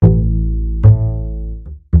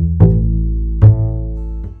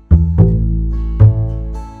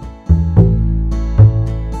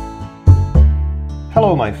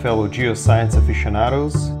my fellow geoscience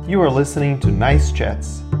aficionados. You are listening to Nice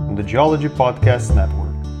Chats on the Geology Podcast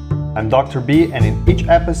Network. I'm Dr. B, and in each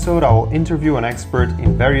episode I will interview an expert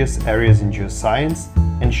in various areas in geoscience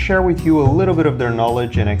and share with you a little bit of their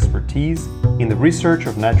knowledge and expertise in the research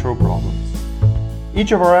of natural problems.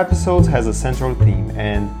 Each of our episodes has a central theme,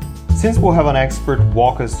 and since we'll have an expert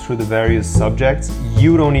walk us through the various subjects,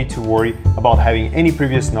 you don't need to worry about having any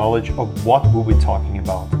previous knowledge of what we'll be talking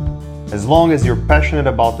about. As long as you're passionate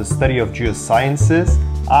about the study of geosciences,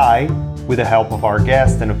 I, with the help of our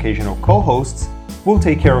guests and occasional co-hosts, will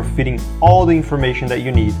take care of fitting all the information that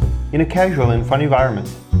you need in a casual and fun environment.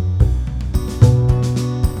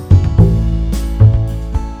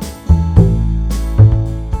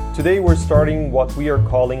 Today we're starting what we are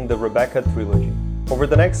calling the Rebecca Trilogy. Over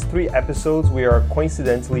the next 3 episodes, we are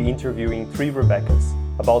coincidentally interviewing 3 Rebeccas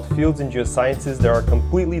about fields in geosciences that are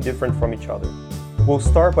completely different from each other. We'll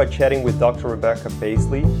start by chatting with Dr. Rebecca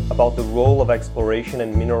Paisley about the role of exploration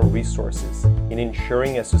and mineral resources in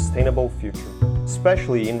ensuring a sustainable future,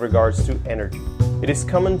 especially in regards to energy. It is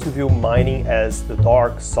common to view mining as the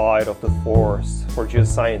dark side of the force for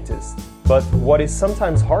geoscientists, but what is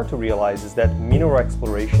sometimes hard to realize is that mineral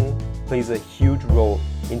exploration plays a huge role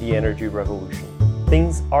in the energy revolution.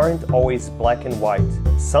 Things aren't always black and white,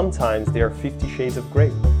 sometimes they are 50 shades of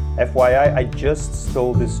gray. FYI, I just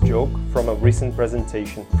stole this joke from a recent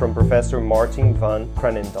presentation from Professor Martin van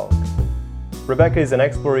Kranendalk. Rebecca is an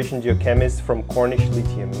exploration geochemist from Cornish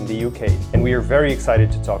Lithium in the UK, and we are very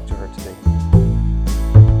excited to talk to her today.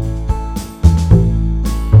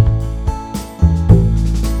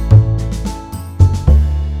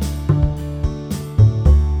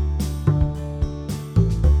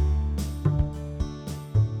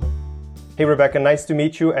 Hey Rebecca, nice to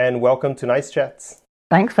meet you and welcome to Nice Chats.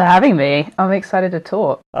 Thanks for having me. I'm excited to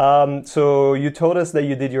talk. So you told us that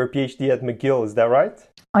you did your PhD at McGill, is that right?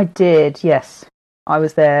 I did, yes. I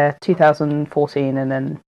was there 2014 and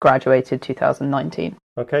then graduated 2019.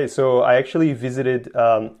 Okay, so I actually visited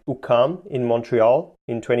UQAM in Montreal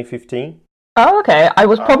in 2015. Oh, okay. I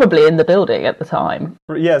was probably in the building at the time.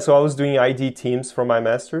 Yeah, so I was doing ID teams for my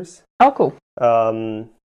master's. Oh, cool.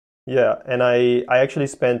 Yeah, and I actually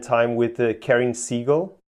spent time with Karen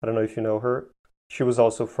Siegel. I don't know if you know her. She was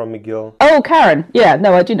also from McGill. Oh, Karen. Yeah,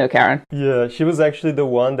 no, I do know Karen. Yeah, she was actually the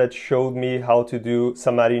one that showed me how to do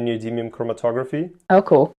samarium neodymium chromatography. Oh,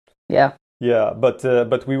 cool. Yeah. Yeah,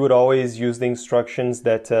 but we would always use the instructions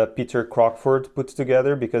that Peter Crockford put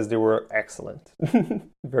together because they were excellent.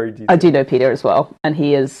 Very detailed. I do know Peter as well, and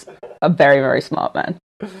he is a very, very smart man.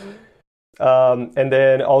 And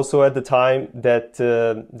then also at the time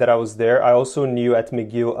that I was there, I also knew at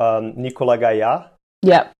McGill Nicolas Gaillard.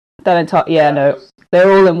 Yeah. No,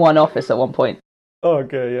 they're all in one office at one point. Oh,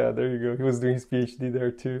 okay, yeah, there you go. He was doing his PhD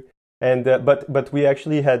there too, and but we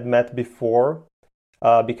actually had met before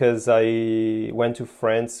because I went to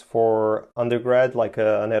France for undergrad, like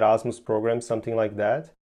an Erasmus program, something like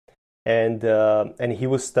that, and he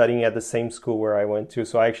was studying at the same school where I went to,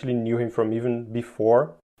 so I actually knew him from even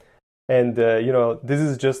before. And this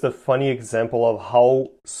is just a funny example of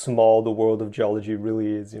how small the world of geology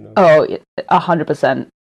really is. Oh, 100%.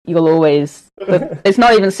 You'll always, it's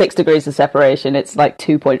not even 6 degrees of separation, it's like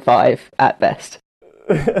 2.5 at best.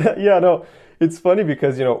 Yeah, no, it's funny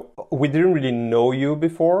because, we didn't really know you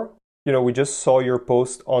before. We just saw your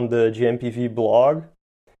post on the GMPV blog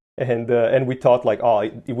and we thought like, oh,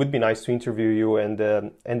 it would be nice to interview you. And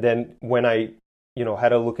then when I,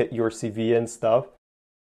 had a look at your CV and stuff,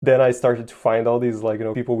 then I started to find all these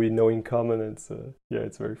people we know in common. And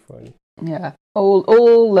it's very funny. Yeah,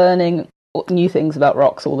 all learning new things about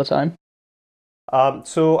rocks all the time.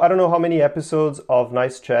 So I don't know how many episodes of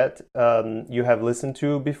Nice Chat you have listened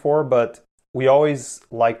to before, but we always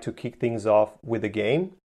like to kick things off with a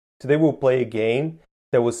game. Today we'll play a game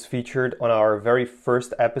that was featured on our very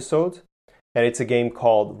first episode, and it's a game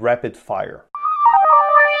called Rapid Fire.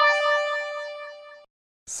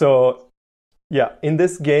 So yeah, in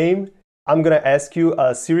this game, I'm going to ask you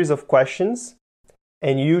a series of questions,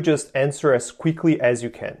 and you just answer as quickly as you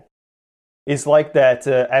can. It's like that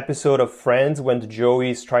episode of Friends when Joey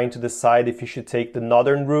is trying to decide if he should take the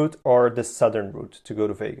northern route or the southern route to go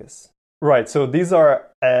to Vegas. Right, so these are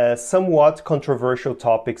somewhat controversial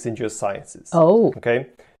topics in geosciences. Oh. Okay,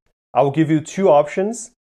 I will give you 2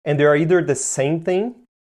 options, and they are either the same thing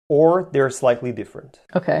or they're slightly different.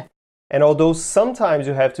 Okay. And although sometimes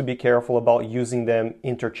you have to be careful about using them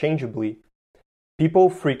interchangeably, people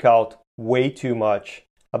freak out way too much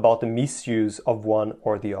about the misuse of one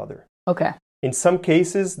or the other. Okay. In some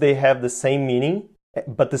cases, they have the same meaning,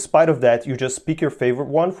 but despite of that, you just pick your favorite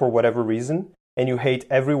one for whatever reason, and you hate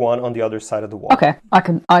everyone on the other side of the wall. Okay,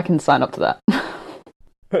 I can sign up to that.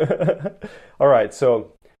 All right,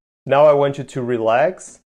 so now I want you to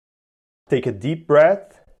relax, take a deep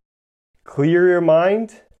breath, clear your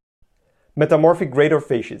mind. Metamorphic grade or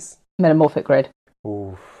facies? Metamorphic grade.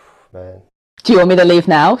 Oof, man. Do you want me to leave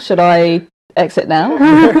now? Should I exit now?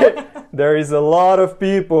 There is a lot of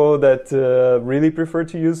people that really prefer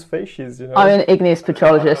to use facies, you know. I'm an igneous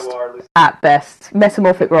petrologist at best.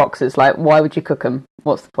 Metamorphic rocks is like, why would you cook them?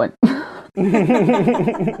 What's the point?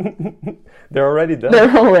 They're already done.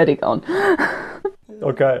 They're already gone.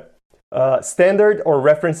 Okay. Standard or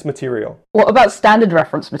reference material? What about standard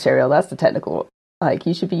reference material? That's the technical. Like,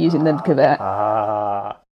 you should be using them to compare.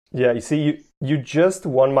 Yeah, you see, you just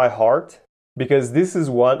won my heart, because this is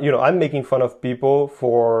one, you know, I'm making fun of people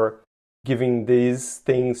for giving these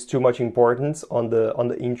things too much importance on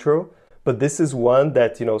the intro, but this is one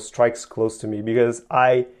that, you know, strikes close to me, because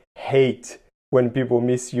I hate when people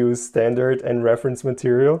misuse standard and reference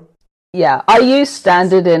material. Yeah, I use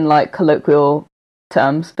standard in like colloquial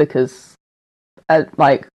terms, because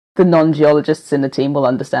like the non-geologists in the team will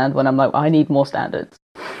understand when I'm like, I need more standards.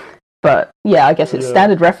 But yeah, I guess it's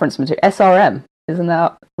standard reference material. SRM, isn't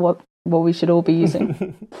that what we should all be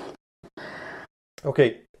using?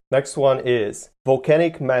 Okay, next one is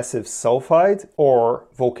volcanic massive sulfide or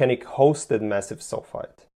volcanic hosted massive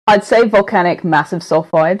sulfide? I'd say volcanic massive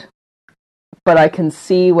sulfide, but I can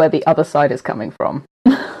see where the other side is coming from.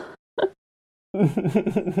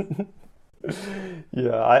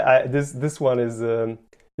 Yeah, this one is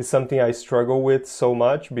something I struggle with so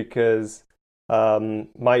much, because my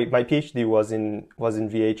PhD was in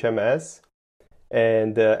VHMS,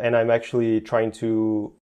 and I'm actually trying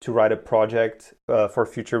to write a project for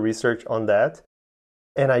future research on that,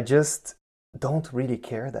 and I just don't really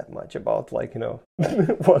care that much about, like, you know,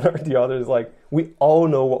 one or the other. Is like, we all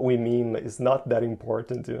know what we mean. It's not that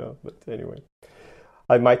important, you know. But anyway,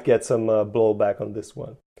 I might get some blowback on this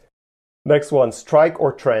one. Next one, strike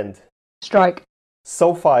or trend? Strike.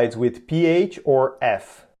 Sulfides with pH or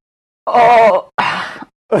F? Oh,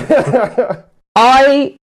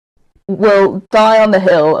 I will die on the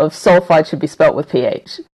hill of sulfide should be spelt with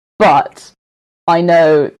pH, but I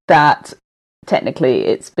know that technically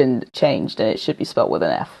it's been changed and it should be spelt with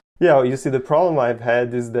an F. Yeah, you see, the problem I've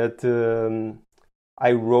had is that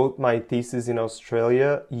I wrote my thesis in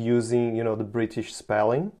Australia using, you know, the British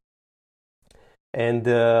spelling, and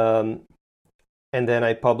then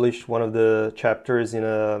I published one of the chapters in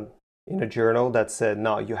a journal that said,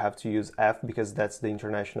 no, you have to use F because that's the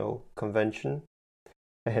international convention.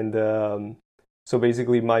 And so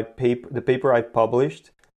basically the paper I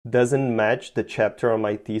published doesn't match the chapter on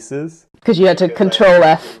my thesis. Because you had to control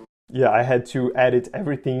F. Yeah, I had to edit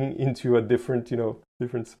everything into a different, you know,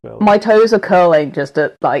 different spell. My toes are curling just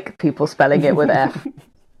at, like, people spelling it with F.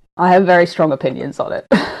 I have very strong opinions on it.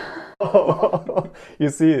 You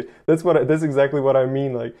see, that's exactly what I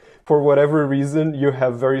mean. Like, for whatever reason, you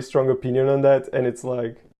have very strong opinion on that, and it's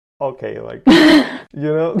like, okay, like,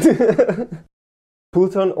 you know.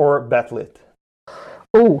 Pluton or Batlith?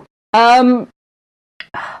 Oh,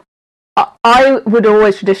 I would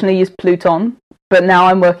always traditionally use Pluton, but now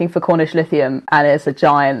I'm working for Cornish Lithium, and it's a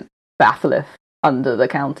giant batholith under the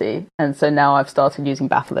county, and so now I've started using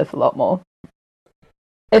batholith a lot more.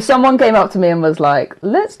 If someone came up to me and was like,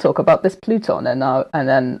 let's talk about this Pluton, and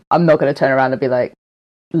then I'm not going to turn around and be like,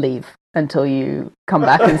 leave until you come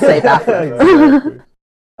back and say batholith. Exactly.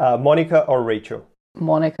 Monica or Rachel?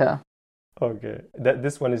 Monica. Okay,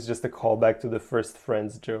 this one is just a callback to the first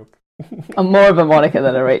Friends joke. I'm more of a Monica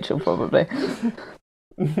than a Rachel, probably.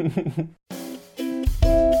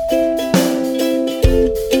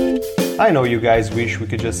 I know you guys wish we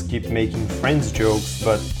could just keep making Friends jokes,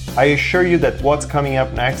 but I assure you that what's coming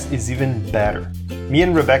up next is even better. Me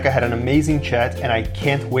and Rebecca had an amazing chat, and I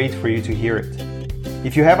can't wait for you to hear it.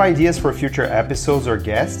 If you have ideas for future episodes or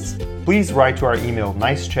guests, please write to our email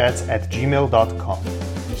nicechats@gmail.com.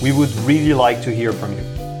 We would really like to hear from you.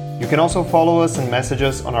 You can also follow us and message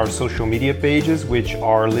us on our social media pages, which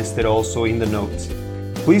are listed also in the notes.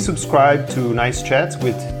 Please subscribe to Nice Chats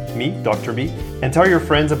with me, Dr. B, and tell your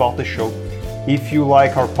friends about the show. If you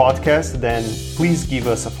like our podcast, then please give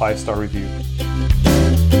us a 5-star review.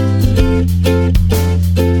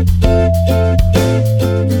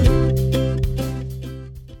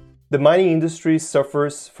 The mining industry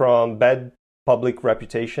suffers from bad public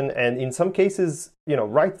reputation, and in some cases, you know,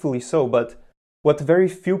 rightfully so, but what very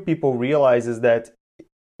few people realize is that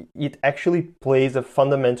it actually plays a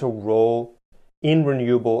fundamental role in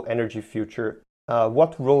renewable energy future.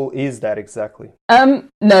 What role is that exactly?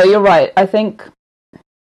 No, you're right. I think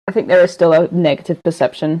there is still a negative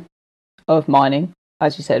perception of mining,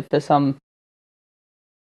 as you said, for some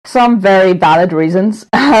very valid reasons.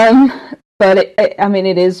 But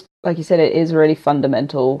it is, like you said, it is really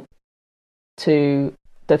fundamental to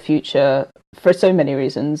the future for so many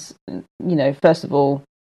reasons. First of all,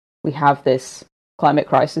 we have this climate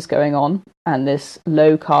crisis going on and this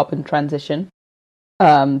low carbon transition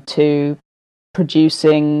to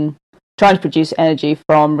trying to produce energy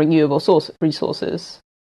from renewable resources.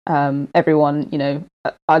 Everyone,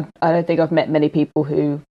 I don't think I've met many people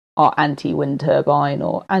who are anti-wind turbine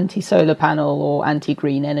or anti-solar panel or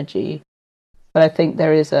anti-green energy. But I think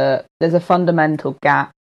there's a fundamental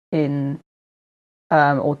gap in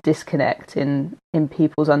or disconnect in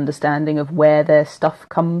people's understanding of where their stuff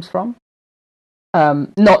comes from.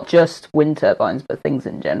 Not just wind turbines, but things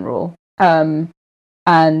in general. And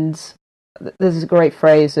there's a great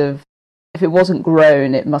phrase of, if it wasn't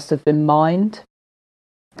grown, it must have been mined.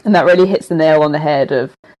 And that really hits the nail on the head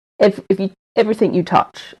of, if everything you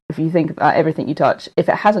touch, if you think about everything you touch, if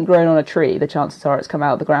it hasn't grown on a tree, the chances are it's come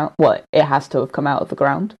out of the ground. Well, it has to have come out of the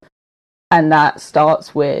ground. And that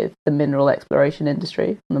starts with the mineral exploration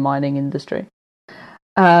industry and the mining industry.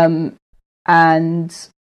 And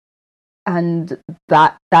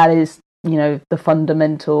that is, the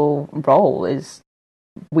fundamental role is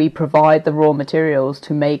we provide the raw materials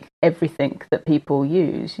to make everything that people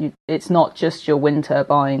use. It's not just your wind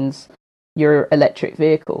turbines, your electric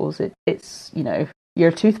vehicles. It's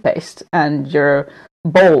your toothpaste and your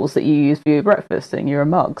bowls that you use for your breakfast and your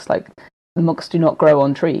mugs. Like, the mugs do not grow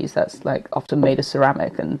on trees. That's like often made of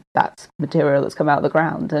ceramic, and that's material that's come out of the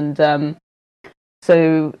ground. And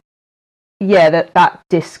so yeah, that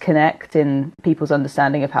disconnect in people's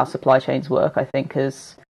understanding of how supply chains work, I think,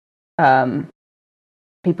 is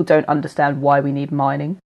people don't understand why we need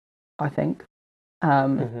mining, I think.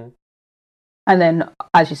 And then,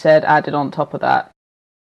 as you said, added on top of that,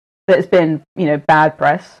 there's been, bad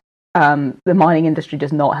press. The mining industry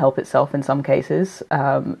does not help itself in some cases.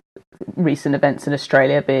 Recent events in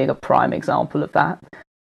Australia being a prime example of that.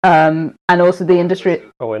 And also the industry.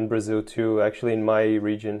 Oh, and Brazil too, actually, in my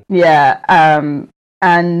region. Yeah.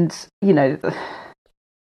 And,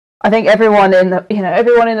 I think everyone in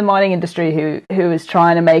the mining industry who is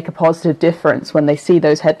trying to make a positive difference, when they see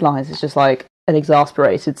those headlines, it's just like an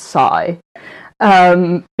exasperated sigh.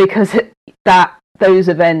 Because those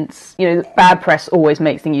events, bad press always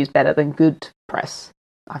makes things better than good press,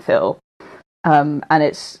 I feel. And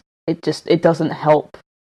it doesn't help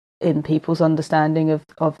in people's understanding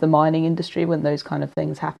of the mining industry when those kind of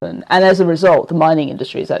things happen. And as a result, the mining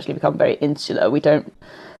industry has actually become very insular.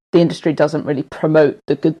 The industry doesn't really promote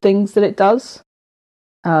the good things that it does.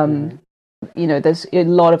 There's a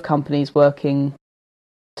lot of companies working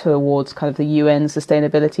towards kind of the UN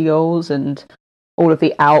sustainability goals and all of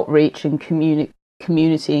the outreach and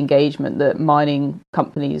community engagement that mining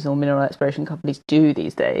companies or mineral exploration companies do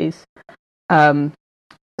these days.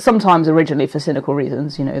 Sometimes originally for cynical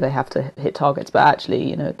reasons, they have to hit targets, but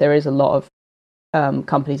actually, there is a lot of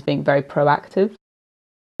companies being very proactive.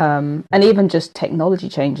 And even just technology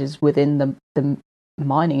changes within the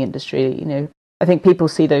mining industry. I think people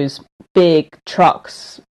see those big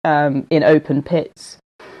trucks in open pits,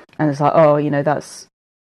 and it's like, oh, that's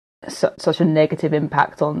such a negative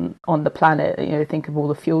impact on the planet. Think of all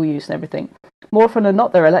the fuel use and everything. More often than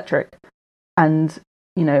not, they're electric, and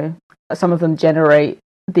some of them generate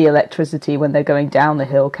the electricity when they're going down the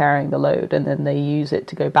hill carrying the load, and then they use it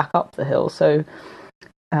to go back up the hill. So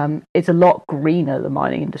it's a lot greener, the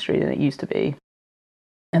mining industry, than it used to be,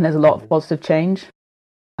 and there's a lot of positive change.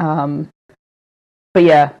 But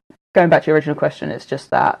yeah, going back to your original question, it's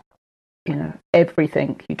just that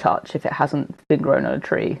everything you touch, if it hasn't been grown on a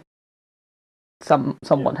tree,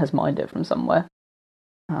 someone has mined it from somewhere,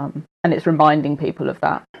 and it's reminding people of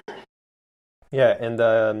that. Yeah,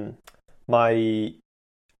 and my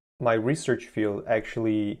research field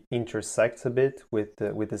actually intersects a bit with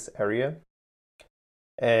this area.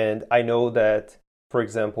 And I know that, for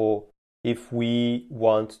example, if we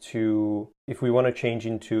want to change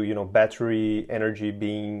into battery energy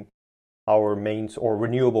being our main, or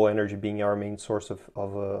renewable energy being our main source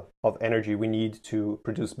of energy, we need to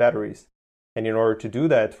produce batteries. And in order to do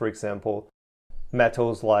that, for example,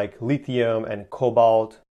 metals like lithium and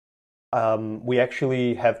cobalt, we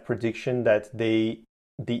actually have prediction that the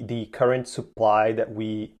current supply that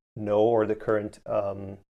we know, or the current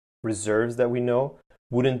reserves that we know,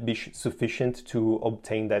 wouldn't be sufficient to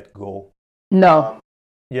obtain that goal. No.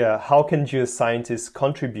 Yeah. How can geoscientists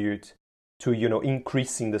contribute to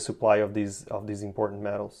increasing the supply of these important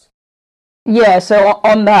metals? Yeah. So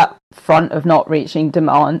on that front of not reaching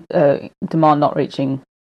demand not reaching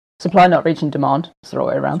Supply not reaching demand. It's the right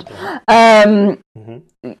way around. Mm-hmm.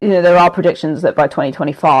 There are predictions that by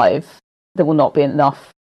 2025 there will not be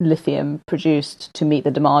enough lithium produced to meet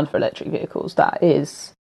the demand for electric vehicles. That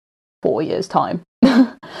is 4 years' time.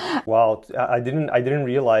 Wow, I didn't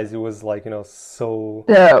realize it was like, so.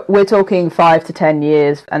 We're talking 5 to 10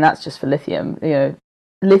 years, and that's just for lithium.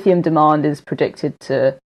 Lithium demand is predicted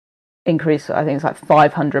to increase, I think it's like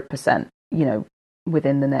 500%,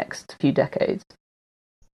 within the next few decades.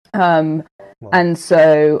 Wow. And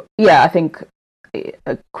so, I think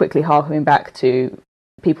quickly harking back to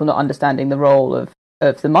people not understanding the role of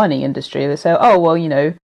the mining industry, they say, oh, well,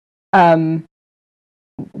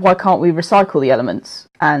 why can't we recycle the elements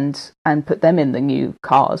and put them in the new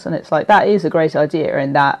cars? And it's like, that is a great idea,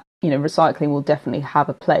 and that, recycling will definitely have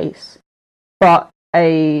a place. But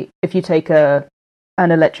if you take an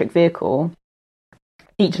electric vehicle,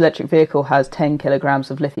 each electric vehicle has 10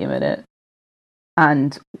 kilograms of lithium in it.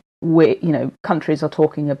 And countries are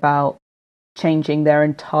talking about changing their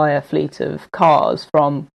entire fleet of cars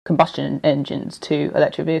from combustion engines to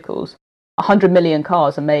electric vehicles. 100 million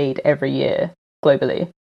cars are made every year globally,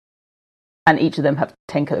 and each of them have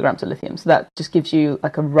 10 kilograms of lithium. So that just gives you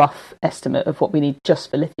like a rough estimate of what we need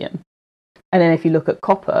just for lithium. And then if you look at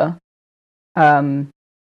copper, an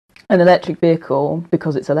electric vehicle,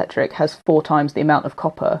 because it's electric, has 4 times the amount of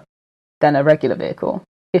copper than a regular vehicle.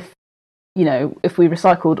 If we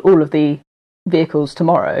recycled all of the vehicles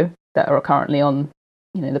tomorrow that are currently on,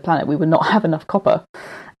 the planet, we would not have enough copper.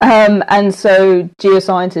 And so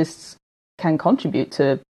geoscientists can contribute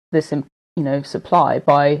to this, supply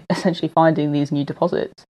by essentially finding these new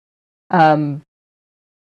deposits. And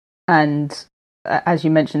as you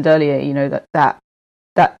mentioned earlier, that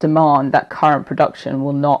demand, that current production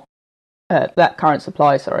will not, that current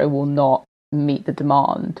supply, will not meet the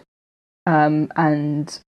demand.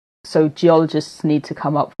 And so geologists need to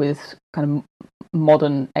come up with kind of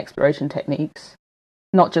modern exploration techniques,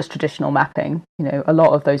 not just traditional mapping. A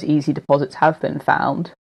lot of those easy deposits have been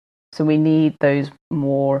found. So we need those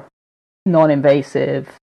more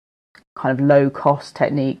non-invasive, kind of low-cost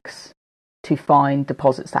techniques to find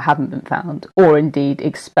deposits that haven't been found, or indeed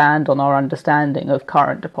expand on our understanding of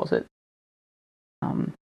current deposits.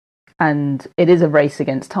 And it is a race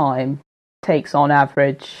against time. It takes on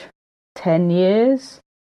average 10 years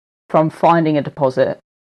from finding a deposit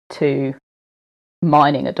to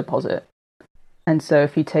mining a deposit. And so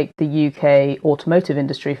if you take the UK automotive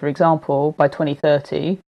industry, for example, by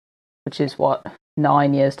 2030, which is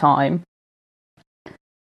 9 years' time,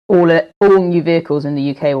 all new vehicles in the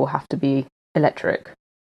UK will have to be electric.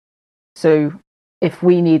 So if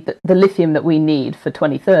we need the lithium that we need for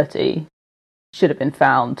 2030 should have been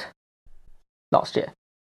found last year.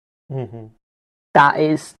 Mm-hmm. That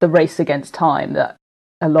is the race against time that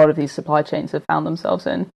a lot of these supply chains have found themselves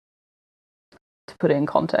in, to put it in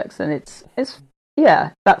context. And it's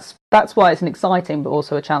that's why it's an exciting but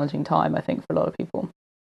also a challenging time, I think, for a lot of people.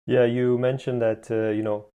 Yeah, you mentioned that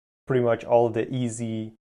pretty much all of the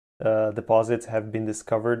easy deposits have been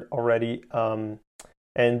discovered already, and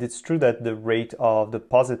it's true that the rate of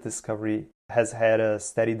deposit discovery has had a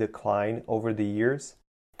steady decline over the years.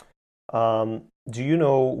 Do you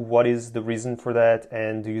know what is the reason for that,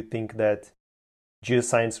 and do you think that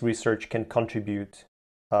geoscience research can contribute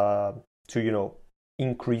to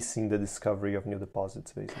increasing the discovery of new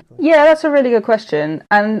deposits, basically? Yeah, that's a really good question,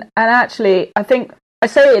 and actually, I think I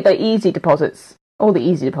say that easy deposits, all the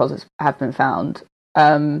easy deposits have been found.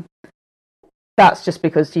 That's just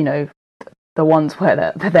because the ones where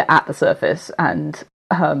they're at the surface, and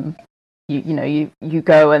you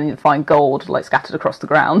go and you find gold like scattered across the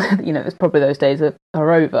ground. It's probably those days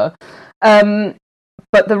are over.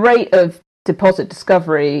 But the rate of deposit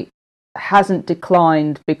discovery hasn't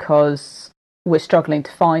declined because we're struggling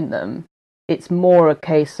to find them. It's more a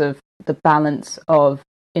case of the balance of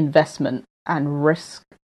investment and risk,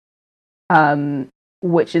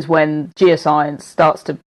 which is when geoscience starts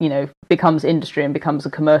to, becomes industry and becomes a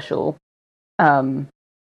commercial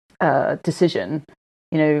decision.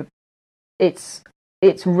 It's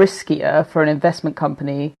riskier for an investment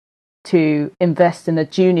company to invest in a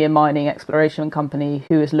junior mining exploration company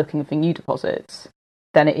who is looking for new deposits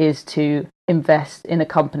than it is to invest in a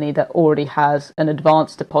company that already has an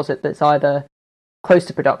advanced deposit that's either close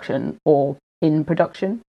to production or in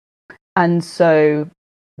production. And so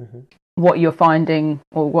what you're finding,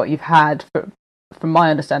 or what you've had, from my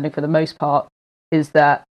understanding for the most part, is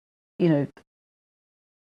that,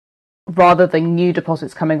 rather than new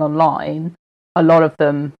deposits coming online, a lot of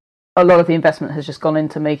the investment has just gone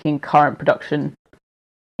into making current production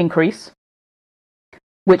increase,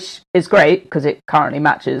 which is great because it currently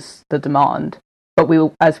matches the demand. but we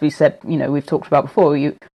will, as we said, we've talked about before,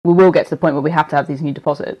 we will get to the point where we have to have these new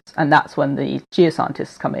deposits, and that's when the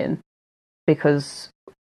geoscientists come in, because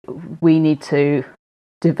we need to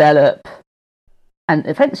develop and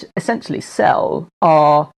essentially sell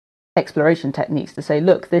our exploration techniques to say,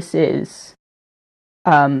 look, this is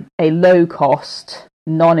a low-cost,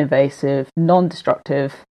 non-invasive,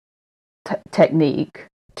 non-destructive technique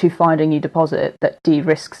to find a new deposit that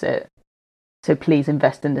de-risks it. So please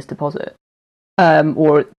invest in this deposit,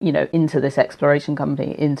 or into this exploration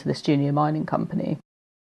company, into this junior mining company.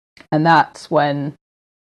 And that's when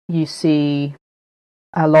you see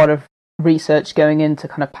a lot of research going into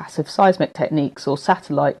kind of passive seismic techniques or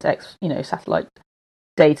satellite data,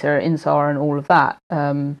 INSAR, and all of that.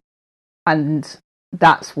 And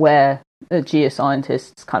that's where the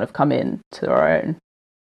geoscientists kind of come in to their own.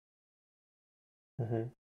 Mm-hmm.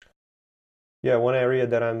 Yeah, one area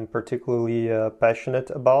that I'm particularly passionate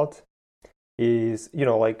about is,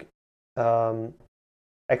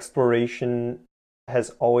 exploration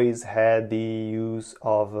has always had the use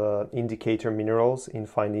of indicator minerals in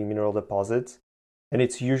finding mineral deposits. And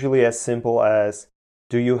it's usually as simple as,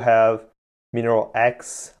 do you have mineral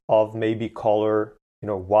X of maybe color,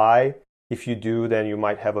 Y? If you do, then you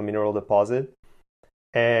might have a mineral deposit.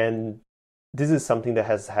 And this is something that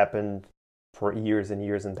has happened for years and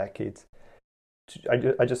years and decades.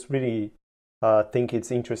 I just really think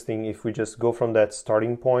it's interesting if we just go from that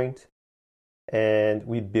starting point and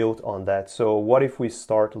we build on that. So what if we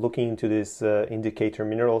start looking into these indicator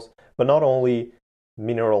minerals, but not only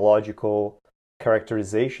mineralogical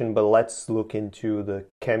characterization, but let's look into the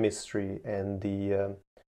chemistry and the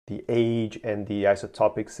age and the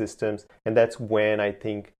isotopic systems. And that's when I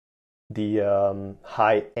think the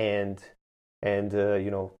high end and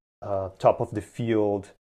top of the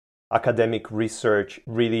field academic research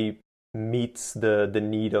really meets the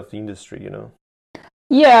need of the industry.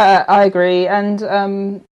 Yeah, I agree. And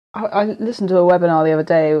I listened to a webinar the other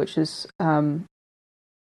day, which is kind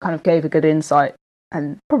of gave a good insight,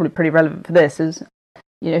 and probably pretty relevant for this. Is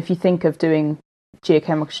if you think of doing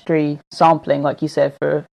geochemistry sampling, like you said,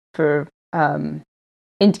 for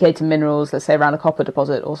indicator minerals, let's say around a copper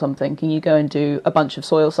deposit or something, can you go and do a bunch of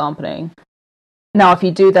soil sampling? Now, if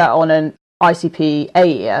you do that on an ICP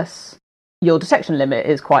AES, your detection limit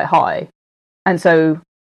is quite high, and so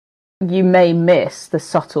you may miss the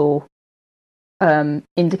subtle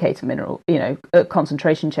indicator mineral,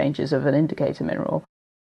 concentration changes of an indicator mineral.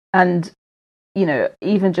 And,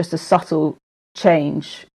 even just a subtle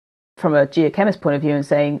change from a geochemist point of view and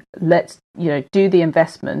saying, let's, do the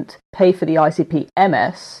investment, pay for the ICP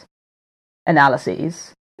MS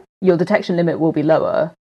analyses, your detection limit will be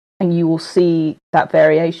lower and you will see that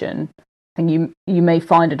variation, and you may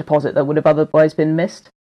find a deposit that would have otherwise been missed.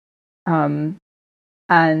 And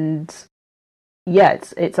yeah,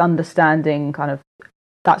 it's understanding kind of,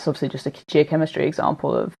 that's obviously just a geochemistry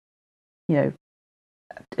example of, a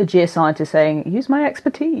geoscientist saying, use my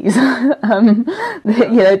expertise.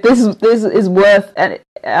 This is worth, and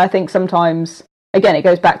I think sometimes, again, it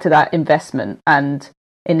goes back to that investment and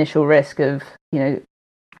initial risk of,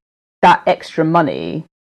 that extra money.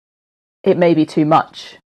 It may be too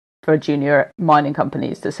much for junior mining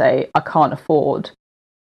companies to say, I can't afford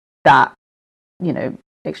that,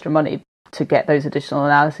 extra money to get those additional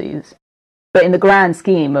analyses. But in the grand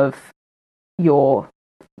scheme of your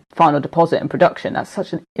final deposit and production, that's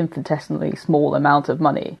such an infinitesimally small amount of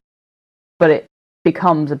money, but it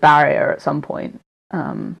becomes a barrier at some point.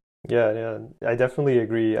 Yeah, I definitely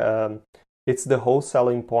agree. It's the whole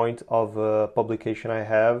selling point of a publication I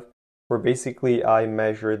have, where basically I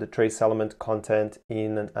measure the trace element content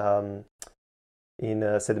in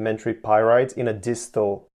sedimentary pyrites in a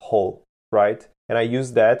distal hole, right? And I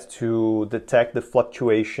use that to detect the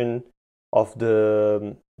fluctuation of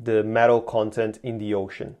the metal content in the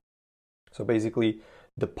ocean. So basically,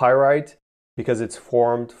 the pyrite, because it's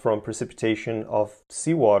formed from precipitation of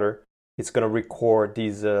seawater, it's going to record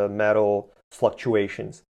these metal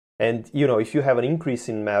fluctuations. And, if you have an increase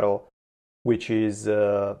in metal, which is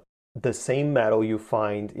the same metal you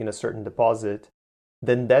find in a certain deposit,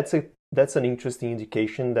 then that's an interesting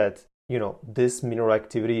indication that, this mineral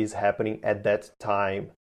activity is happening at that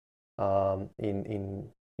time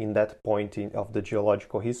in that point of the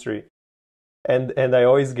geological history. And I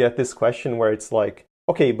always get this question where it's like,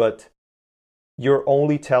 okay, but you're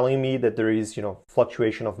only telling me that there is,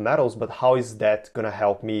 fluctuation of metals, but how is that going to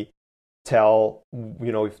help me tell,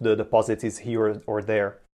 if the deposit is here or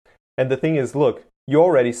there? And the thing is, look, you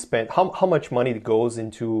already spent, how much money goes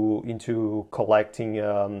into collecting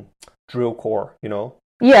drill core,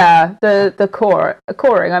 Yeah, the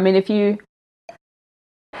coring. I mean,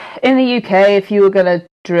 in the UK, if you were going to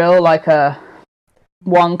drill like a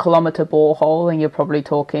 1 kilometer borehole, then you're probably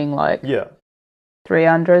talking like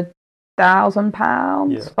 £300,000,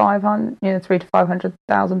 Yeah. 500, £300,000 to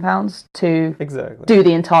 £500,000 to Exactly. do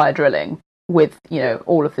the entire drilling with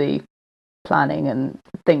all of the planning and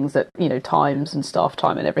things that times and staff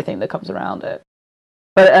time and everything that comes around it.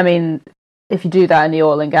 But I mean, if you do that in the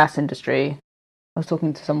oil and gas industry, I was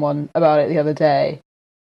talking to someone about it the other day.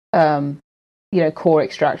 Core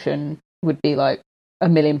extraction would be like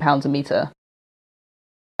 £1 million a meter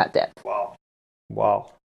at depth.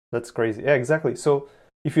 Wow, that's crazy. Yeah, exactly. So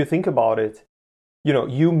if you think about it,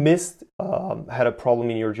 you missed had a problem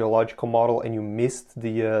in your geological model, and you missed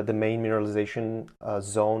the main mineralization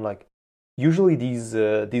zone. Like usually these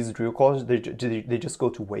drill calls, they just go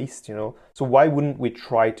to waste. So why wouldn't we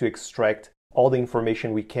try to extract all the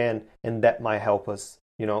information we can, and that might help us.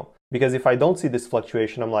 Because if I don't see this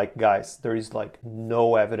fluctuation, I'm like, guys, there is like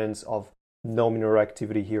no evidence of no mineral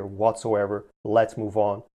activity here whatsoever. Let's move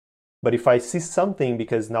on. But if I see something,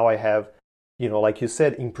 because now I have, like you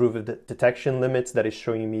said, improved detection limits that is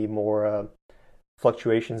showing me more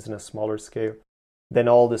fluctuations in a smaller scale, then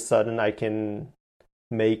all of a sudden I can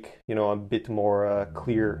make, a bit more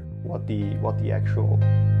clear what the actual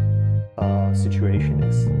situation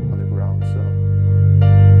is on the ground. So.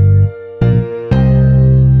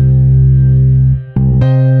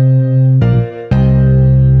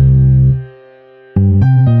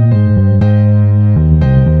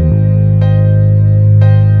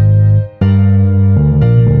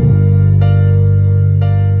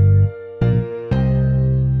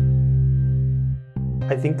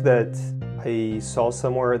 I think that I saw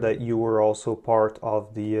somewhere that you were also part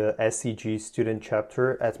of the SEG student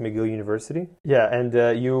chapter at McGill University. Yeah, and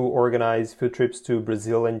you organize field trips to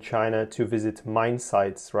Brazil and China to visit mine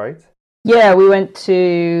sites, right? Yeah, we went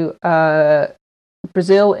to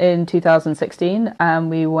Brazil in 2016, and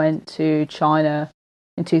we went to China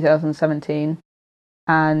in 2017.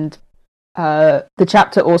 And the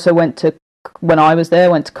chapter also when I was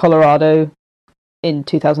there, went to Colorado in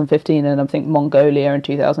 2015, and I think Mongolia in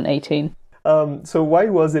 2018. So why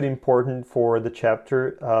was it important for the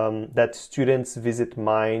chapter that students visit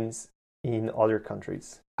mines in other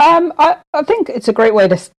countries? I think it's a great way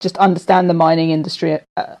to just understand the mining industry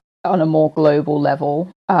on a more global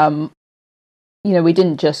level. We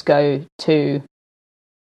didn't just go to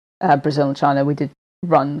Brazil and China. We did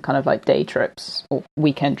run kind of like day trips or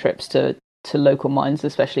weekend trips to local mines,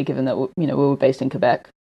 especially given that we were based in Quebec.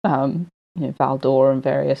 Val d'Or and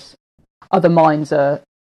various other mines are,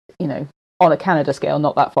 on a Canada scale,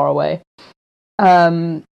 not that far away.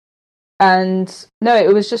 And no,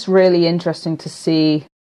 it was just really interesting to see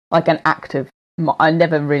like an active. I'd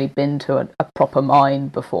never really been to a proper mine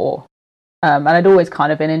before, and I'd always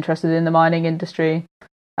kind of been interested in the mining industry,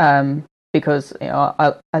 because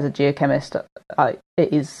as a geochemist,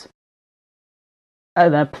 it is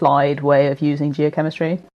an applied way of using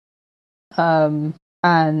geochemistry, and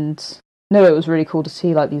no, it was really cool to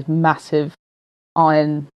see like these massive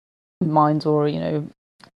iron mines, or when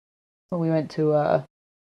we went to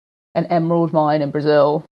an emerald mine in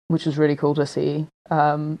Brazil, which was really cool to see,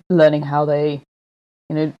 learning how they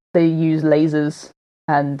use lasers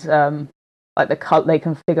and like they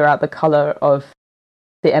can figure out the color of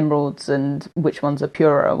the emeralds and which ones are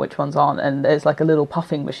purer and which ones aren't, and there's like a little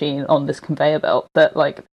puffing machine on this conveyor belt that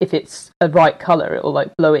like if it's a right color, it will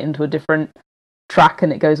like blow it into a different track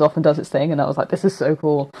and it goes off and does its thing. And I was like, this is so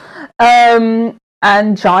cool.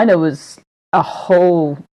 And China was a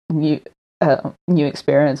whole new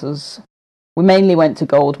experience. We mainly went to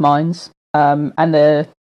gold mines, and the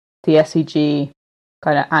SEG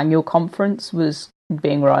kind of annual conference was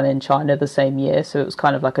being run in China the same year, so it was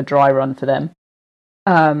kind of like a dry run for them.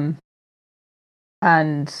 And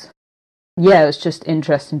yeah, it was just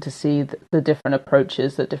interesting to see the different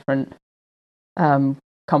approaches that different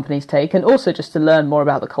companies take, and also just to learn more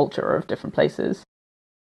about the culture of different places.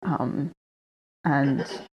 And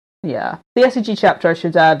yeah, the SEG chapter, I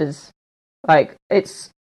should add, is like it's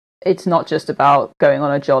not just about going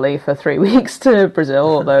on a jolly for 3 weeks to Brazil,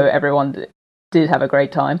 although everyone did have a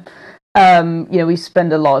great time. We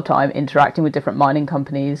spend a lot of time interacting with different mining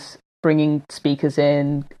companies, bringing speakers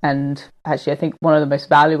in, and actually I think one of the most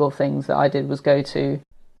valuable things that I did was go to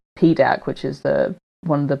PDAC, which is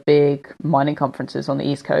one of the big mining conferences on the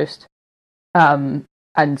East Coast, and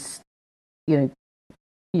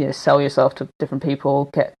sell yourself to different people,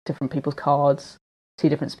 get different people's cards, see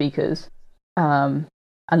different speakers, and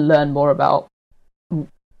learn more about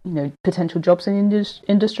potential jobs in the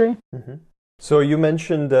industry. Mm-hmm. So you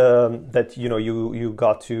mentioned that you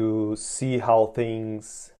got to see how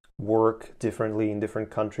things work differently in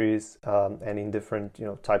different countries, and in different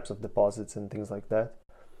types of deposits and things like that.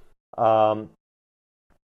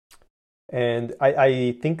 And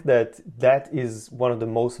I think that is one of the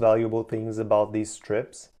most valuable things about these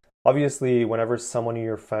trips. Obviously, whenever someone in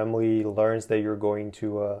your family learns that you're going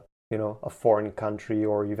to a foreign country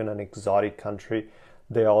or even an exotic country,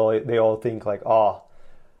 they all think like,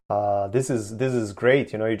 this is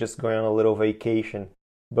great, you're just going on a little vacation.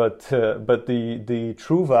 But the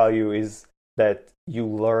true value is that you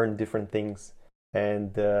learn different things,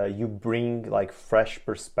 and you bring like fresh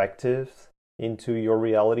perspectives into your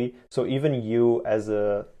reality. So even you as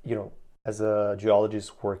a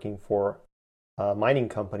geologist working for a mining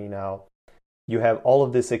company now, you have all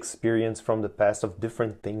of this experience from the past of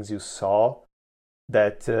different things you saw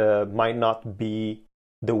that might not be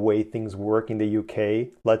the way things work in the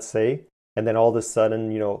UK, let's say, and then all of a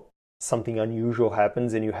sudden, something unusual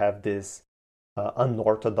happens and you have this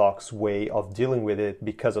unorthodox way of dealing with it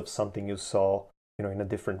because of something you saw, in a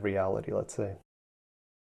different reality, let's say.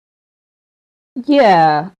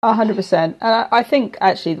 Yeah, 100%. And I think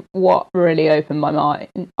actually what really opened my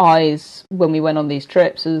eyes when we went on these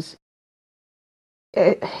trips is,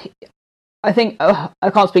 I think I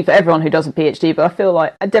can't speak for everyone who does a PhD, but I feel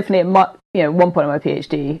like I definitely at one point in my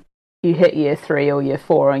PhD, you hit year 3 or year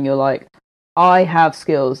 4, and you're like, I have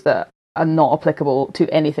skills that are not applicable to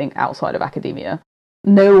anything outside of academia.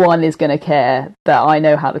 No one is going to care that I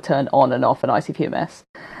know how to turn on and off an ICP-MS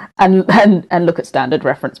and look at standard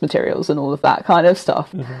reference materials and all of that kind of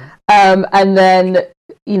stuff. Mm-hmm. And then,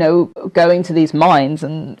 going to these mines,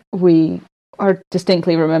 and I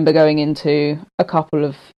distinctly remember going into a couple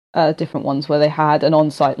of different ones where they had an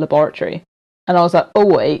on-site laboratory. And I was like, oh,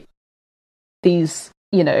 wait, these,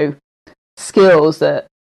 skills that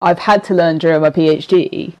I've had to learn during my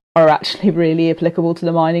PhD are actually really applicable to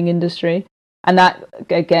the mining industry. And that,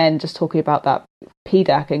 again, just talking about that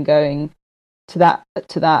PDAC and going to that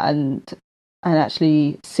and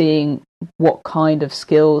actually seeing what kind of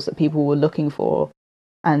skills that people were looking for.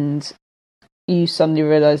 And you suddenly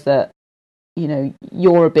realize that,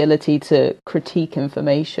 your ability to critique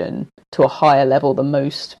information to a higher level than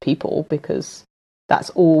most people, because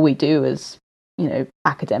that's all we do as,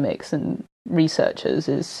 academics and researchers,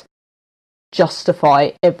 is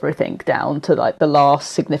justify everything down to like the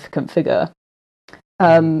last significant figure.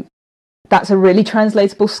 That's a really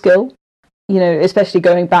translatable skill, especially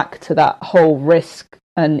going back to that whole risk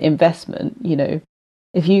and investment.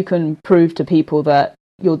 If you can prove to people that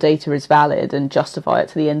your data is valid and justify it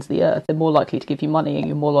to the ends of the earth, they're more likely to give you money and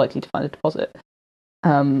you're more likely to find a deposit.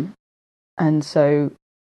 And so,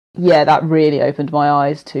 yeah, that really opened my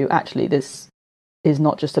eyes to actually this is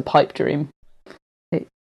not just a pipe dream.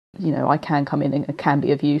 I can come in and it can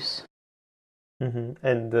be of use. Mm-hmm.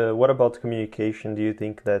 And what about communication? Do you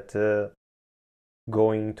think that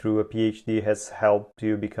going through a PhD has helped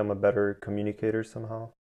you become a better communicator somehow?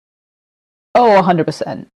 Oh,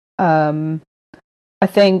 100%. I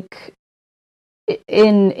think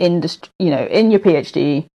in industry, in your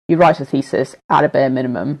PhD, you write a thesis at a bare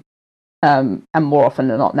minimum, and more often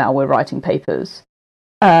than not now we're writing papers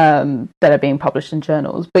that are being published in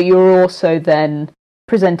journals. But you're also then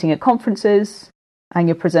presenting at conferences, and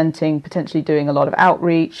you're presenting, potentially doing a lot of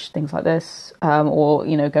outreach, things like this, or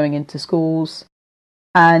going into schools,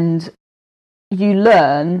 and you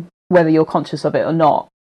learn, whether you're conscious of it or not,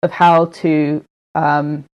 of how to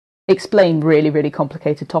explain really, really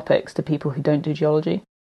complicated topics to people who don't do geology.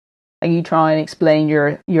 And you try and explain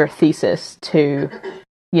your thesis to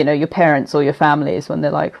your parents or your families when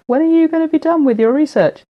they're like, when are you going to be done with your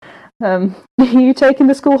research? Are you taking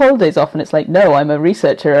the school holidays off? And it's like, no, I'm a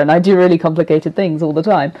researcher and I do really complicated things all the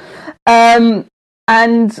time.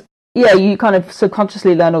 And yeah, you kind of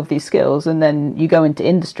subconsciously learn all of these skills, and then you go into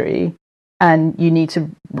industry and you need to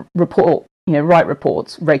report, write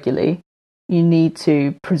reports regularly. You need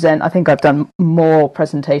to present. I think I've done more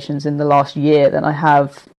presentations in the last year than I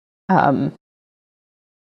have,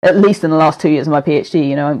 at least in the last 2 years of my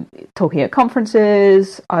PhD. I'm talking at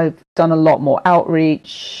conferences. I've done a lot more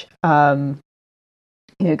outreach, going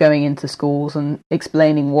into schools and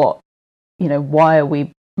explaining why are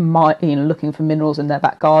we looking for minerals in their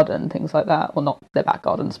back garden, things like that. Well, not their back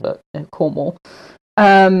gardens, but Cornwall.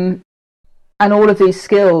 And all of these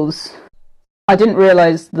skills, I didn't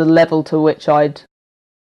realize the level to which I'd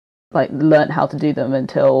learned how to do them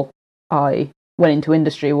until I went into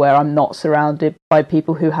industry, where I'm not surrounded by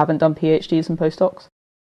people who haven't done PhDs and postdocs.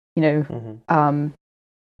 You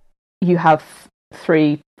have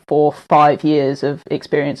 3, 4, 5 years of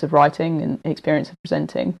experience of writing and experience of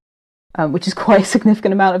presenting, which is quite a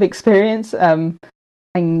significant amount of experience.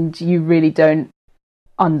 And you really don't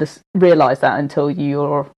realize that until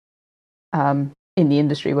you're in the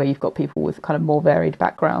industry where you've got people with kind of more varied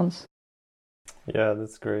backgrounds. Yeah,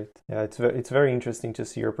 that's great. Yeah, it's very interesting to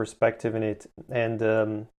see your perspective in it.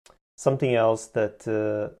 And something else that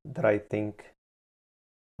I think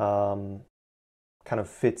kind of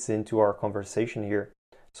fits into our conversation here.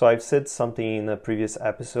 So I've said something in a previous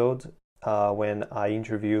episode when I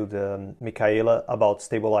interviewed Michaela about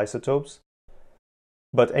stable isotopes.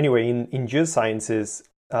 But anyway, in geosciences,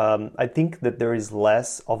 I think that there is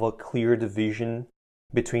less of a clear division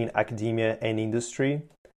between academia and industry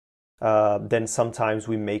than sometimes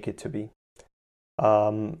we make it to be.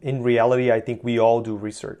 In reality, I think we all do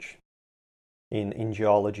research in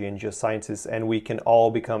geology and geosciences, and we can all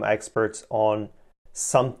become experts on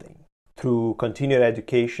something through continued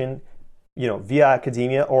education, via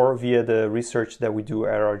academia or via the research that we do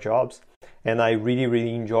at our jobs. And I really,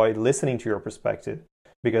 really enjoyed listening to your perspective,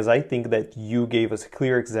 because I think that you gave us a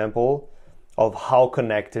clear example of how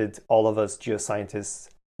connected all of us geoscientists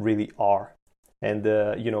really are. And,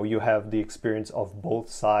 you have the experience of both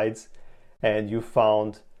sides, and you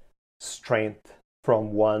found strength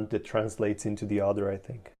from one that translates into the other, I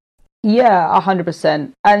think. Yeah,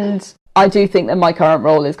 100%. And I do think that my current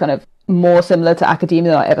role is kind of more similar to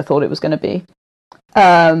academia than I ever thought it was going to be.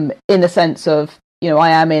 In the sense of, I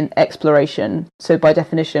am in exploration. So by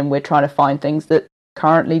definition, we're trying to find things that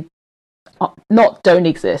currently not don't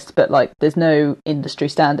exist, but like there's no industry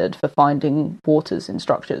standard for finding waters in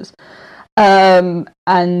structures. And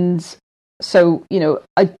so,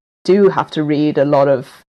 I do have to read a lot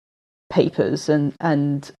of papers and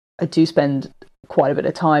I do spend quite a bit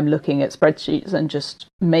of time looking at spreadsheets and just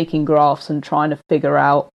making graphs and trying to figure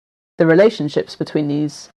out the relationships between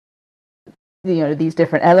these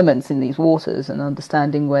different elements in these waters and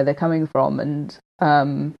understanding where they're coming from. And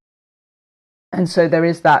so there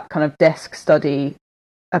is that kind of desk study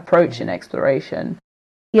approach in exploration.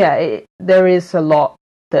 Yeah, there is a lot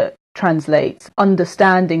that translates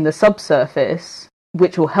understanding the subsurface,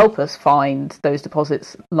 which will help us find those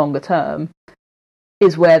deposits longer term,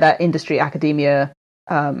 is where that industry academia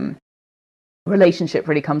relationship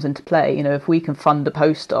really comes into play. If we can fund a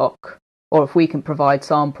postdoc or if we can provide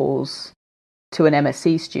samples to an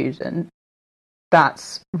MSc student,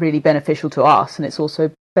 that's really beneficial to us, and it's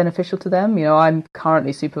also beneficial to them. I'm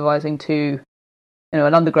currently supervising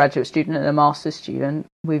an undergraduate student and a master's student.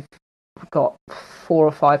 We've got 4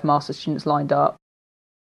 or 5 master's students lined up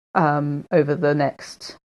over the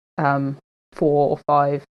next 4 or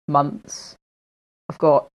 5 months. I've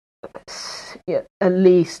got at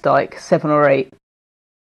least like 7 or 8,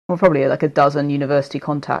 or probably like a dozen university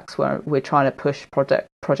contacts where we're trying to push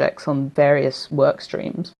projects on various work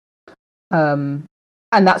streams. And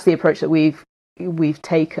that's the approach that we've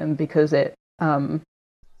taken, because it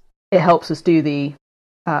helps us do the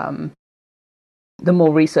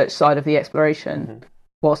more research side of the exploration,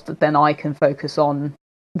 whilst then I can focus on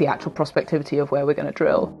the actual prospectivity of where we're going to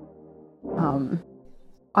drill.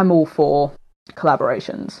 I'm all for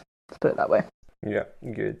collaborations, let's put it that way. Yeah,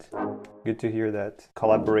 good to hear that.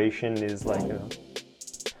 Collaboration is like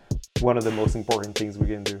one of the most important things we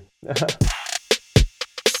can do.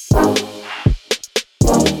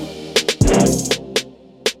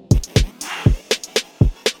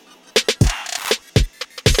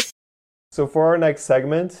 So for our next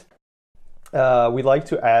segment, we like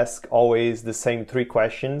to ask always the same 3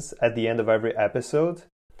 questions at the end of every episode.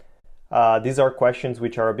 These are questions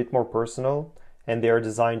which are a bit more personal, and they are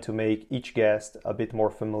designed to make each guest a bit more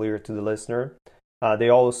familiar to the listener. They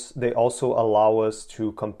also allow us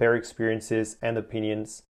to compare experiences and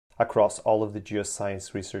opinions across all of the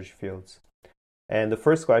geoscience research fields. And the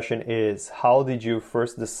first question is, how did you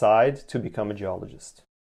first decide to become a geologist?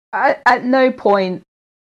 At no point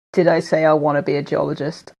did I say I want to be a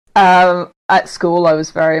geologist. At school, I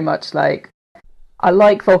was very much like, I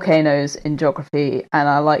like volcanoes in geography and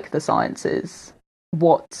I like the sciences.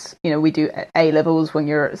 What, we do A-levels when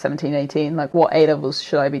you're 17, 18, like what A-levels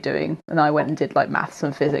should I be doing? And I went and did like maths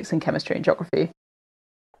and physics and chemistry and geography.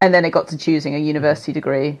 And then it got to choosing a university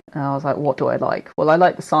degree, and I was like, what do I like? Well, I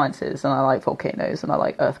like the sciences and I like volcanoes and I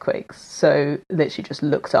like earthquakes. So literally just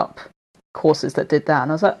looked up courses that did that,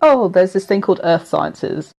 and I was like, oh, there's this thing called earth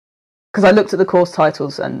sciences. Because I looked at the course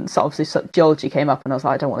titles, and so obviously geology came up, and I was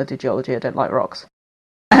like, I don't want to do geology, I don't like rocks.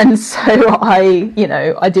 And so I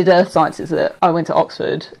did earth sciences. I went to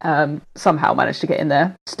Oxford, somehow managed to get in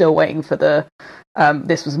there, still waiting for the,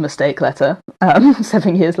 this was a mistake letter,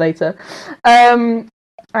 7 years later.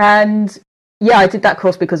 And yeah, I did that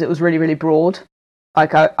course because it was really, really broad.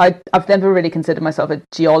 Like I've never really considered myself a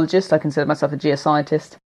geologist. I consider myself a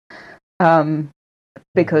geoscientist,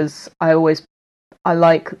 because I always I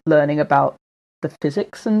like learning about the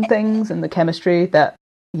physics and things and the chemistry that,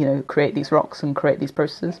 create these rocks and create these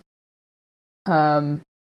processes. So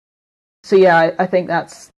yeah, I think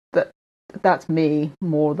that's me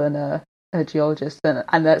more than a geologist,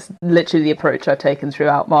 and that's literally the approach I've taken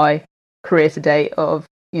throughout my career to date.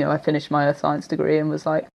 I finished my earth science degree and was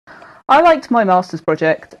like, I liked my master's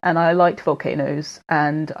project and I liked volcanoes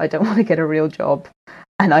and I don't want to get a real job,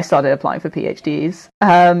 and I started applying for PhDs,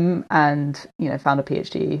 and found a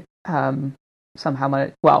PhD. Somehow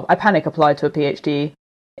I panic applied to a PhD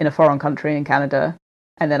in a foreign country in Canada,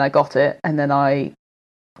 and then I got it, and then I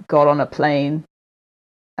got on a plane,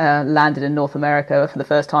 landed in North America for the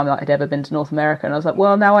first time that I'd ever been to North America, and I was like,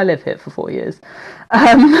 well, now I live here for 4 years.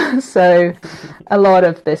 So a lot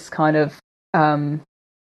of this kind of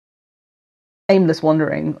aimless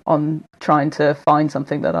wandering on trying to find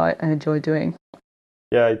something that I enjoy doing.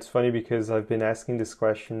 Yeah, it's funny because I've been asking this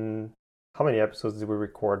question. How many episodes did we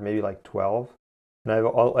record? Maybe like 12. And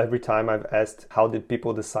every time I've asked, how did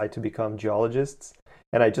people decide to become geologists?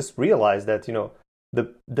 And I just realized that,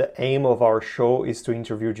 the aim of our show is to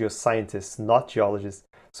interview geoscientists, not geologists.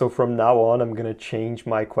 So from now on, I'm going to change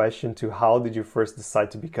my question to how did you first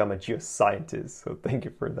decide to become a geoscientist? So thank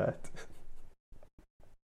you for that.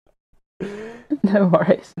 No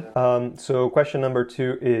worries. So question number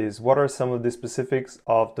 2 is, what are some of the specifics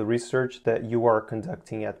of the research that you are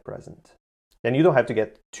conducting at present? And you don't have to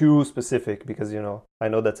get too specific because, I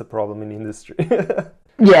know that's a problem in the industry.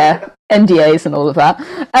 Yeah, NDAs and all of that.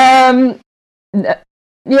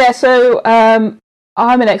 So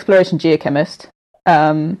I'm an exploration geochemist.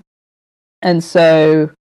 And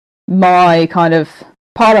so my kind of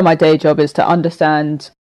part of my day job is to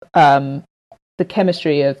understand the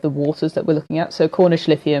chemistry of the waters that we're looking at. So Cornish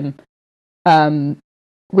lithium,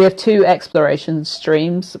 we have 2 exploration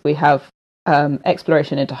streams. We have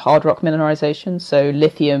exploration into hard rock mineralization. So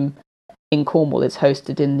lithium in Cornwall is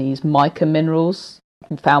hosted in these mica minerals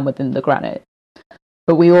found within the granite.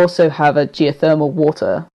 But we also have a geothermal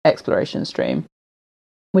water exploration stream,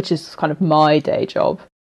 which is kind of my day job.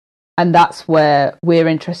 And that's where we're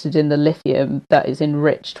interested in the lithium that is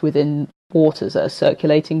enriched within waters that are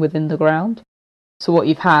circulating within the ground. So what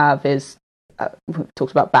you have is, we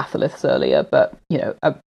talked about batholiths earlier, but,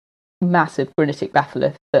 a massive granitic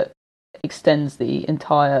batholith that extends the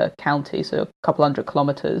entire county, so a couple 100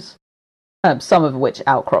 kilometres, some of which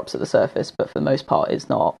outcrops at the surface, but for the most part is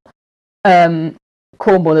not.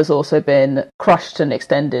 Cornwall has also been crushed and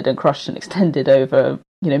extended over,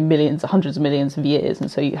 millions, hundreds of millions of years,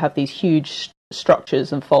 and so you have these huge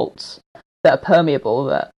structures and faults that are permeable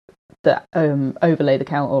that overlay the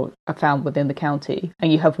county or are found within the county,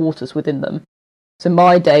 and you have waters within them. So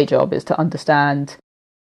my day job is to understand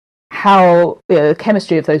how the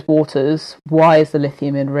chemistry of those waters, why is the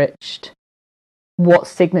lithium enriched, what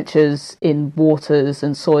signatures in waters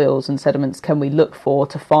and soils and sediments can we look for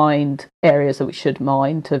to find areas that we should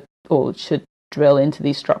mine or should drill into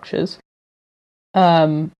these structures.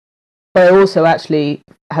 But I also actually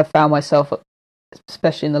have found myself,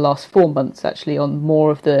 especially in the last 4 months, actually on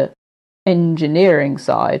more of the engineering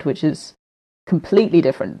side, which is completely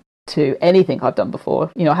different to anything I've done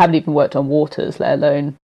before. I haven't even worked on waters, let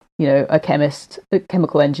alone a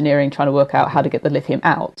chemical engineering, trying to work out how to get the lithium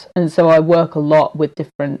out. And so I work a lot with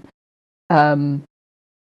different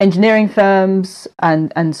engineering firms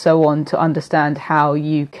and so on to understand how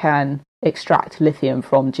you can extract lithium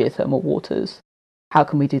from geothermal waters. How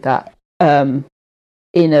can we do that in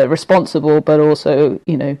a responsible, but also,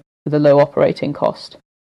 with a low operating cost?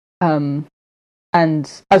 And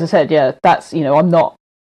as I said, yeah, that's, I'm not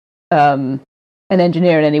an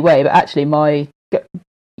engineer in any way, but actually my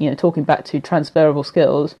talking back to transferable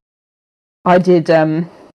skills, I did kind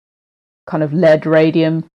of lead,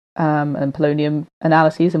 radium, and polonium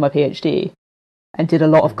analyses in my PhD, and did a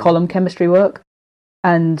lot of column chemistry work.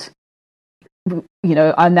 And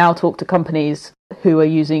I now talk to companies who are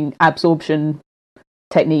using absorption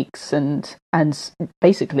techniques and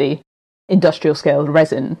basically industrial scale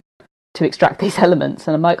resin to extract these elements.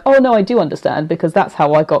 And I'm like, oh no, I do understand, because that's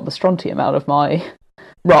how I got the strontium out of my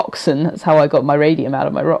rocks, and that's how I got my radium out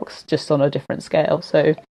of my rocks, just on a different scale.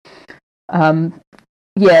 So they're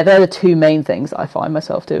the 2 main things I find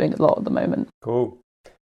myself doing a lot at the moment. Cool.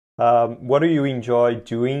 What do you enjoy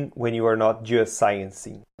doing when you are not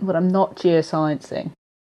geosciencing? When I'm not geosciencing?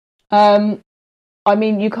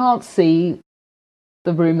 You can't see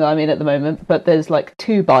the room that I'm in at the moment, but there's like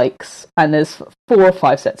 2 bikes and there's 4 or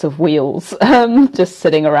 5 sets of wheels just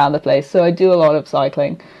sitting around the place. So I do a lot of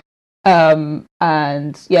cycling, and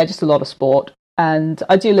just a lot of sport. And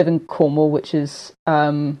I do live in Cornwall, which is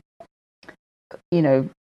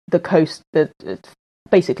the coast, it's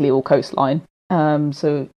basically all coastline.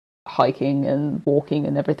 So hiking and walking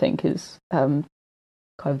and everything is kind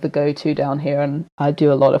of the go-to down here, and I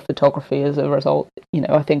do a lot of photography as a result.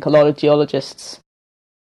 I think a lot of geologists,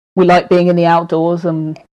 we like being in the outdoors,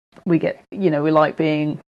 and we like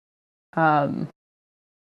being on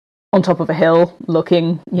top of a hill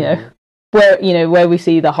looking, where we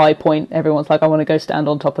see the high point. Everyone's like, I want to go stand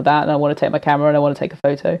on top of that, and I want to take my camera and I want to take a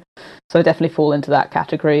photo. So I definitely fall into that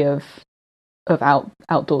category of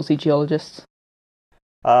outdoorsy geologists.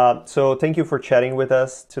 So thank you for chatting with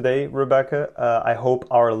us today, Rebecca. I hope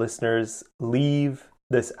our listeners leave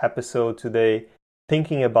this episode today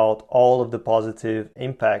thinking about all of the positive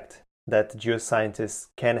impact that geoscientists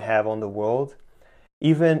can have on the world,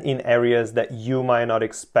 even in areas that you might not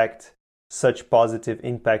expect such positive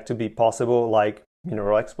impact to be possible, like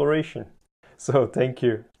mineral exploration. So thank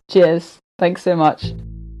you. Cheers. Thanks so much.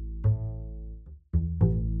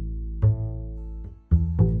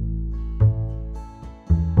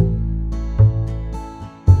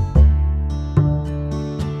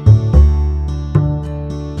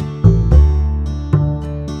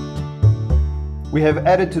 We have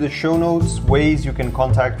added to the show notes ways you can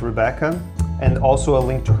contact Rebecca, and also a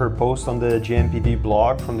link to her post on the GMPV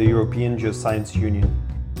blog from the European Geoscience Union.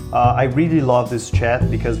 I really love this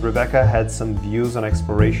chat because Rebecca had some views on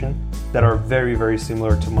exploration that are very, very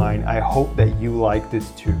similar to mine. I hope that you liked it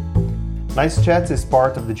too. Nice Chats is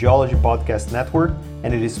part of the Geology Podcast Network,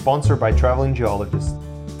 and it is sponsored by Traveling Geologist.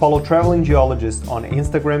 Follow Traveling Geologist on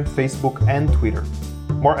Instagram, Facebook, and Twitter.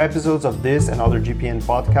 More episodes of this and other GPN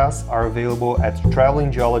podcasts are available at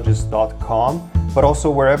travelinggeologist.com, but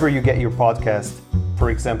also wherever you get your podcast.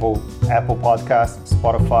 For example, Apple Podcasts,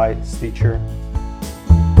 Spotify, Stitcher.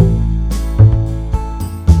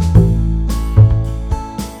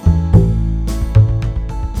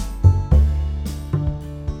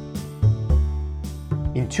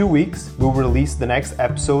 In 2 weeks, we'll release the next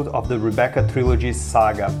episode of the Rebecca Trilogy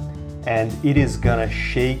saga, and it is gonna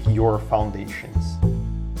shake your foundations.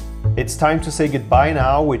 It's time to say goodbye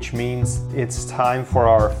now, which means it's time for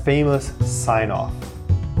our famous sign-off.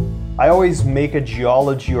 I always make a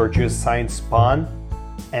geology or geoscience pun,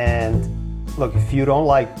 and look, if you don't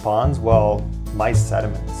like puns, well, my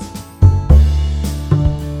sediments.